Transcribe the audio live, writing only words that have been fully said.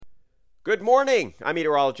Good morning. I'm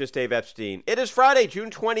meteorologist Dave Epstein. It is Friday, June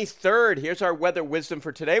 23rd. Here's our weather wisdom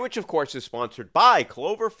for today, which of course is sponsored by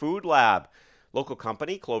Clover Food Lab. Local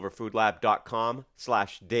company,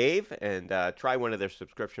 cloverfoodlab.com/Dave, and try one of their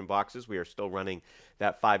subscription boxes. We are still running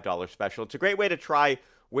that $5 special. It's a great way to try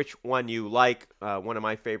which one you like. One of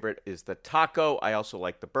my favorite is the taco. I also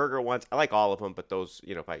like the burger ones. I like all of them, but those,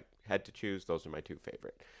 if I had to choose, those are my two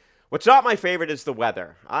favorite. What's not my favorite is the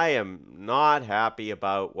weather. I am not happy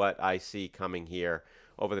about what I see coming here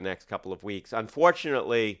over the next couple of weeks.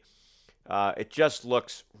 Unfortunately, it just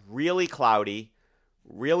looks really cloudy,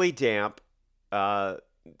 really damp,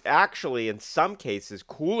 actually in some cases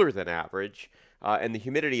cooler than average, and the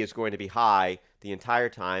humidity is going to be high the entire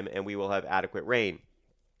time, and we will have adequate rain.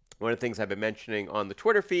 One of the things I've been mentioning on the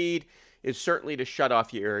Twitter feed is certainly to shut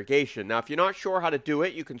off your irrigation. Now, if you're not sure how to do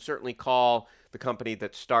it, you can certainly call the company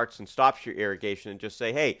that starts and stops your irrigation and just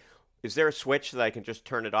say, hey, is there a switch that I can just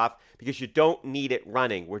turn it off? Because you don't need it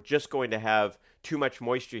running. We're just going to have too much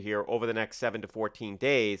moisture here over the next 7 to 14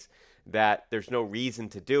 days that there's no reason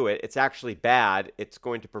to do it. It's actually bad. It's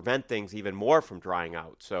going to prevent things even more from drying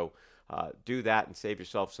out. So do that and save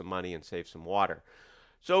yourself some money and save some water.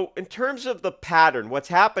 So in terms of the pattern, what's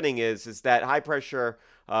happening is that high pressure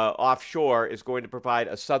offshore is going to provide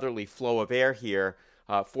a southerly flow of air here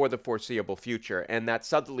for the foreseeable future. And that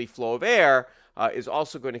southerly flow of air is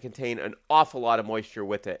also going to contain an awful lot of moisture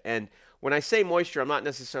with it. And when I say moisture, I'm not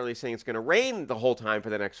necessarily saying it's going to rain the whole time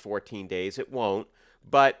for the next 14 days. It won't.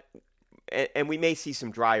 And we may see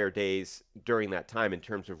some drier days during that time in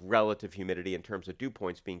terms of relative humidity, in terms of dew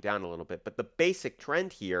points being down a little bit. But the basic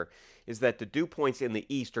trend here is that the dew points in the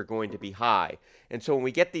east are going to be high. And so when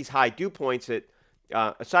we get these high dew points,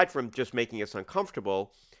 aside from just making us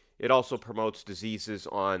uncomfortable, it also promotes diseases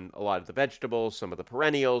on a lot of the vegetables, some of the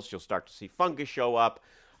perennials. You'll start to see fungus show up.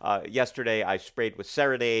 Yesterday, I sprayed with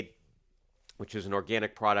Serenade, which is an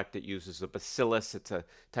organic product that uses a bacillus. It's a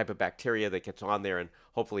type of bacteria that gets on there and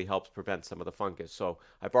hopefully helps prevent some of the fungus. So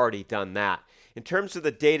I've already done that. In terms of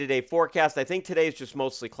the day-to-day forecast, I think today is just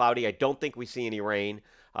mostly cloudy. I don't think we see any rain.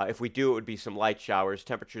 If we do, it would be some light showers,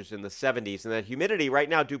 temperatures in the 70s. And that humidity, right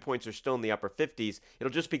now, dew points are still in the upper 50s.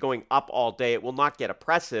 It'll just be going up all day. It will not get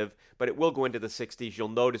oppressive, but it will go into the 60s. You'll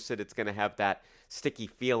notice that it's going to have that sticky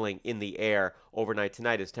feeling in the air overnight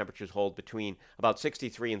tonight as temperatures hold between about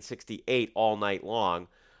 63 and 68 all night long.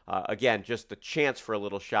 Again, just the chance for a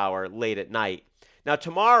little shower late at night. Now,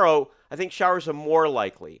 tomorrow, I think showers are more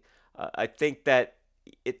likely. I think that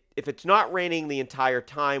if it's not raining the entire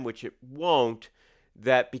time, which it won't,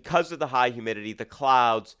 that because of the high humidity, the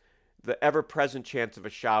clouds, the ever-present chance of a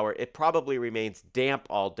shower, it probably remains damp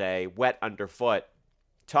all day, wet underfoot,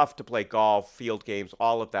 tough to play golf, field games,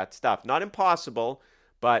 all of that stuff. Not impossible,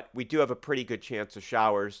 but we do have a pretty good chance of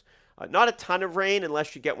showers. Not a ton of rain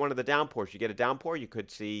unless you get one of the downpours. You get a downpour, you could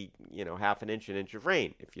see, half an inch of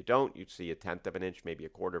rain. If you don't, you'd see a tenth of an inch, maybe a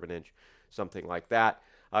quarter of an inch, something like that.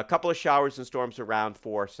 A couple of showers and storms around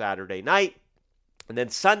for Saturday night. And then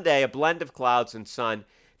Sunday, a blend of clouds and sun.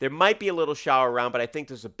 There might be a little shower around, but I think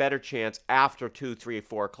there's a better chance after 2, 3,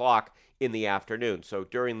 4 o'clock in the afternoon. So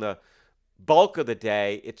during the bulk of the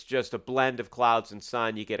day, it's just a blend of clouds and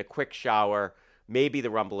sun. You get a quick shower, maybe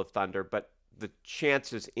the rumble of thunder, but the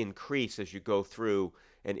chances increase as you go through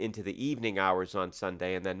and into the evening hours on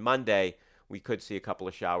Sunday. And then Monday, we could see a couple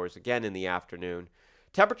of showers again in the afternoon.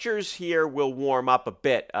 Temperatures here will warm up a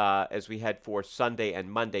bit as we head for Sunday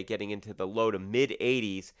and Monday, getting into the low to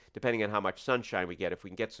mid-80s, depending on how much sunshine we get. If we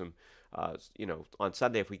can get some, on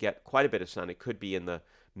Sunday, if we get quite a bit of sun, it could be in the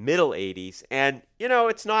middle 80s. And,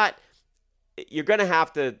 it's not, you're going to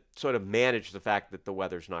have to sort of manage the fact that the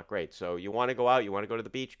weather's not great. So you want to go out, you want to go to the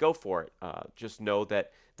beach, go for it. Just know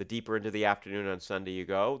that the deeper into the afternoon on Sunday you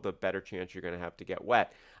go, the better chance you're going to have to get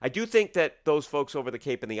wet. I do think that those folks over the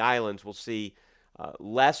Cape and the islands will see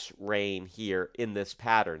less rain here in this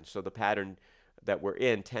pattern. So the pattern that we're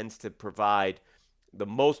in tends to provide the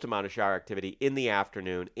most amount of shower activity in the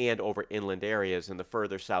afternoon and over inland areas. And the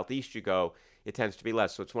further southeast you go, it tends to be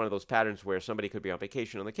less. So it's one of those patterns where somebody could be on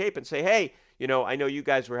vacation on the Cape and say, hey, I know you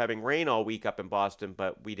guys were having rain all week up in Boston,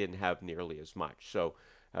 but we didn't have nearly as much. So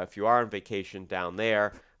if you are on vacation down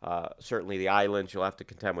there, certainly the islands, you'll have to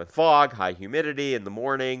contend with fog, high humidity in the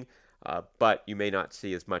morning, but you may not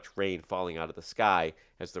see as much rain falling out of the sky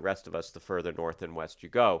as the rest of us the further north and west you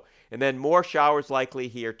go. And then more showers likely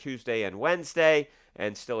here Tuesday and Wednesday,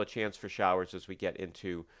 and still a chance for showers as we get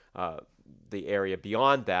into the area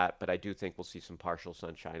beyond that, but I do think we'll see some partial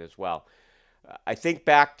sunshine as well. I think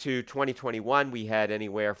back to 2021, we had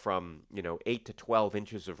anywhere from 8 to 12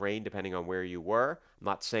 inches of rain, depending on where you were. I'm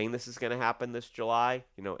not saying this is going to happen this July,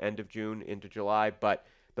 end of June into July, but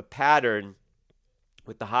the pattern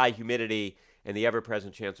with the high humidity and the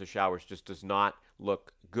ever-present chance of showers just does not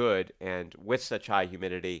look good. And with such high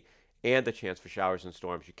humidity and the chance for showers and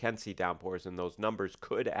storms, you can see downpours, and those numbers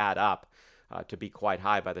could add up to be quite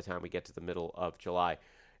high by the time we get to the middle of July.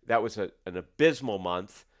 That was an abysmal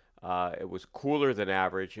month. It was cooler than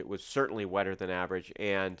average. It was certainly wetter than average,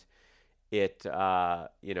 and it,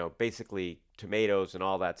 basically tomatoes and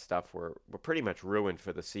all that stuff were pretty much ruined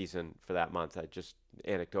for the season for that month.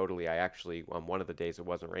 Anecdotally, I actually, on one of the days it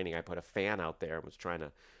wasn't raining, I put a fan out there and was trying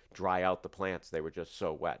to dry out the plants. They were just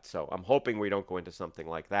so wet. So I'm hoping we don't go into something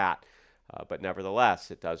like that. But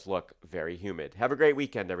nevertheless, it does look very humid. Have a great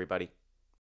weekend, everybody.